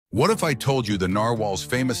What if I told you the narwhal's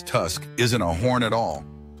famous tusk isn't a horn at all,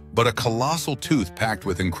 but a colossal tooth packed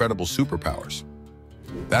with incredible superpowers?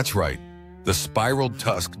 That's right, the spiraled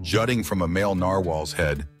tusk jutting from a male narwhal's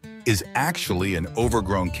head is actually an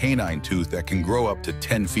overgrown canine tooth that can grow up to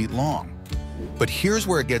 10 feet long. But here's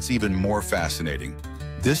where it gets even more fascinating.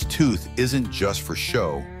 This tooth isn't just for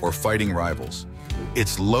show or fighting rivals.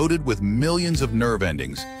 It's loaded with millions of nerve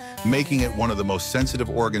endings, making it one of the most sensitive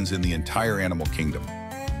organs in the entire animal kingdom.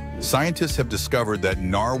 Scientists have discovered that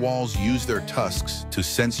narwhals use their tusks to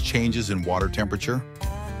sense changes in water temperature,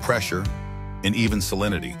 pressure, and even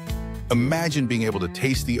salinity. Imagine being able to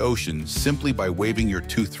taste the ocean simply by waving your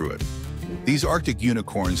tooth through it. These Arctic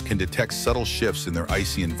unicorns can detect subtle shifts in their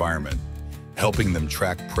icy environment, helping them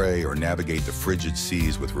track prey or navigate the frigid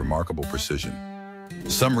seas with remarkable precision.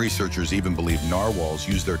 Some researchers even believe narwhals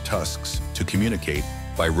use their tusks to communicate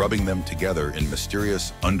by rubbing them together in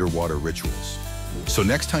mysterious underwater rituals. So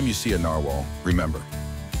next time you see a narwhal, remember,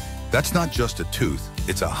 that's not just a tooth,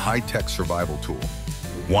 it's a high-tech survival tool.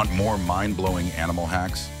 Want more mind-blowing animal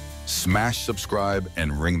hacks? Smash subscribe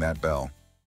and ring that bell.